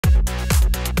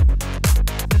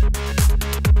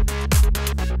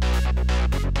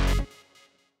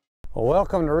Well,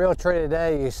 welcome to Realtree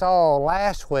today. You saw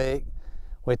last week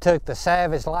we took the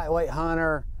Savage Lightweight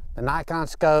Hunter, the Nikon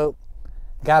scope,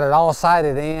 got it all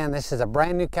sighted in. This is a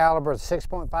brand new caliber, the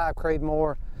 6.5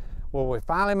 Creedmoor. Well, we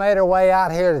finally made our way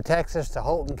out here to Texas to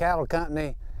Holton Cattle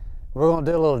Company. We're going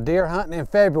to do a little deer hunting in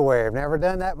February. I've never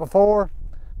done that before,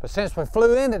 but since we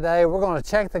flew in today, we're going to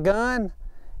check the gun.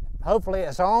 Hopefully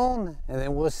it's on, and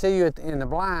then we'll see you in the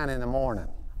blind in the morning.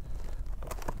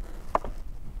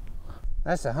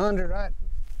 That's 100, right,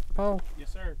 Paul?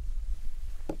 Yes, sir.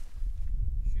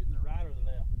 Shooting the right or the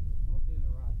left? We'll do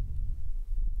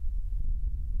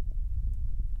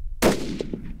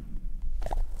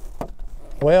the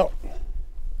right. Well,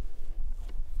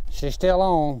 she's still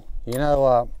on. You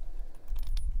know,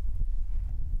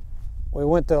 we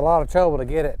went through a lot of trouble to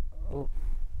get it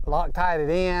Loctited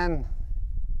in,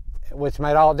 which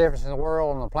made all the difference in the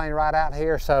world on the plane ride out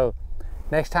here. So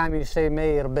next time you see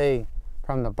me, it'll be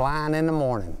from the blind in the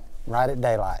morning, right at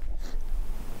daylight.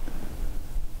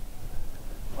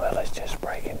 Well, it's just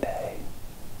breaking day.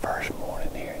 First morning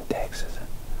here in Texas,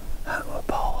 hunting with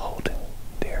Paul Holton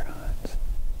deer hunts.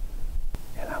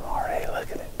 And I'm already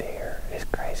looking at deer. It's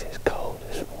crazy, it's cold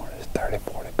this morning. It's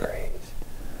 34 degrees.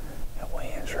 The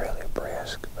wind's really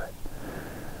brisk, but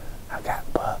I've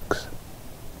got bucks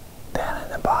down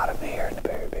in the bottom here in the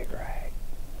very big rag.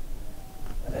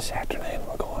 And this afternoon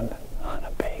we're going to hunt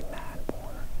a big 9-pointer.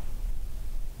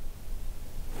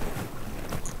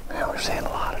 And we're seeing a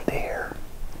lot of deer.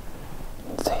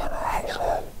 And seeing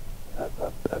actually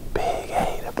a big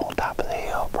 8 up on top of the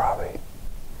hill, probably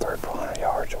 300 or 400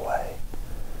 yards away.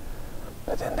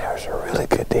 But then there's a really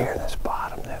good deer in this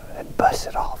bottom that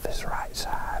busted off his right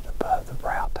side above the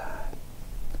brow tine.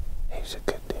 He's a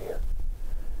good deer.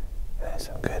 And there's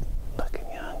some good looking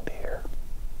young deer.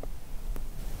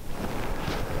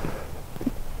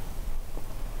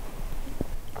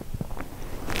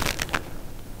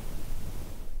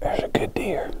 There's a good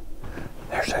deer.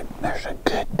 There's a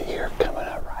good deer coming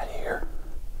up right here.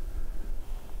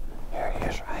 Here he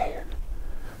is right here.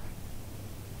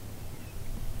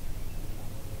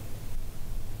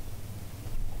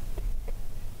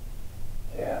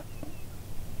 Yeah.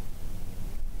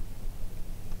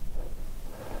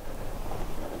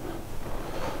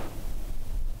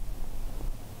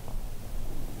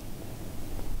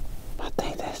 I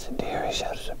think that's the deer he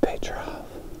showed us a picture of.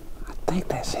 I think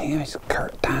that's him. His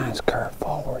tines curve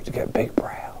forward. He's got big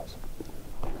brows.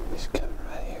 He's coming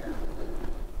right here.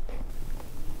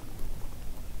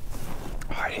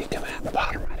 All right, he's coming out the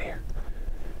bottom right here.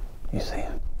 You see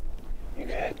him? You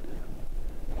good?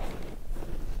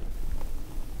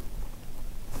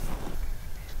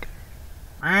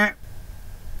 All right.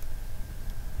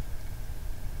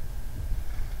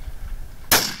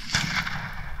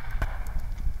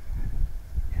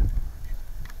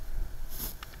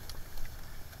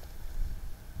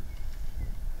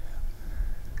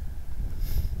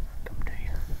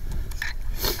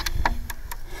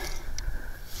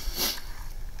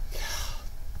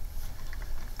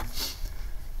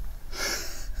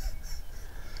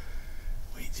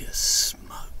 Just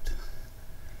smoked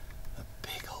a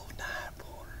big old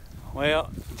 9-pointer.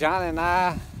 Well, Johnny and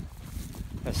I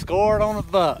have scored on a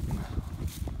buck.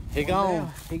 He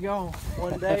gone. He gone.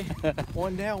 One day.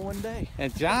 One down, one day.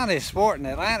 And Johnny's sporting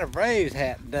the Atlanta Braves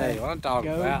hat today. What I'm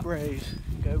talking about. Go Braves.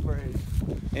 Go Braves.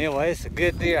 Anyway, it's a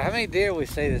good deer. How many deer we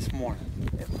see this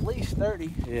morning? At least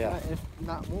 30. Yeah. If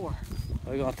not more.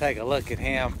 We're gonna take a look at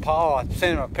him. Paul, I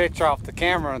sent him a picture off the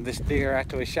camera of this deer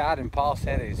after we shot him. Paul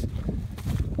said he's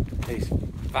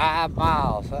 5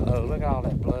 miles. Uh-oh, look at all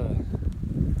that blood.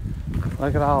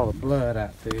 Look at all the blood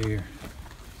out there.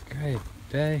 Great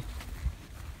day.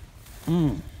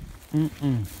 I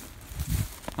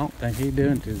don't think he's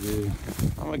doing too good.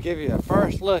 I'm gonna give you a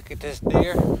first look at this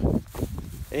deer,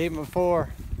 even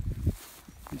before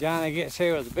Johnny gets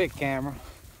here with the big camera.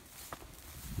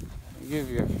 I'll give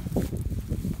you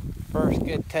a first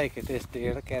good take at this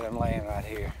deer. Look at him laying right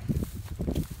here,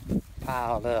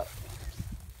 piled up.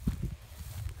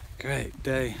 Great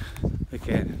day. Look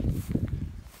at it.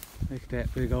 Look at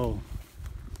that big old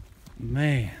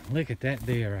man. Look at that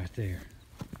deer right there.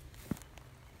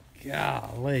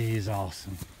 Golly, he's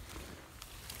awesome.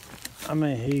 I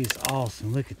mean, he's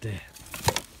awesome. Look at that.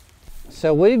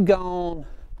 So we've gone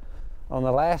on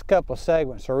the last couple of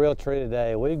segments of Realtree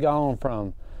today. We've gone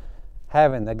from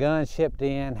having the gun shipped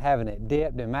in, having it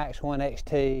dipped in Max 1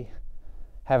 XT,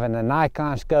 having the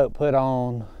Nikon scope put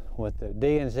on with the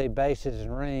D&Z bases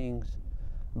and rings,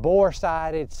 bore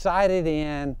sighted, sighted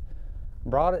in,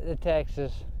 brought it to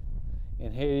Texas,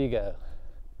 and here you go.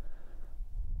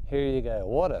 Here you go.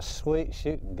 What a sweet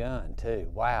shooting gun too.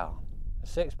 Wow. a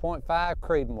 6.5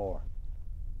 Creedmoor.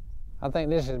 I think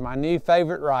this is my new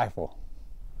favorite rifle.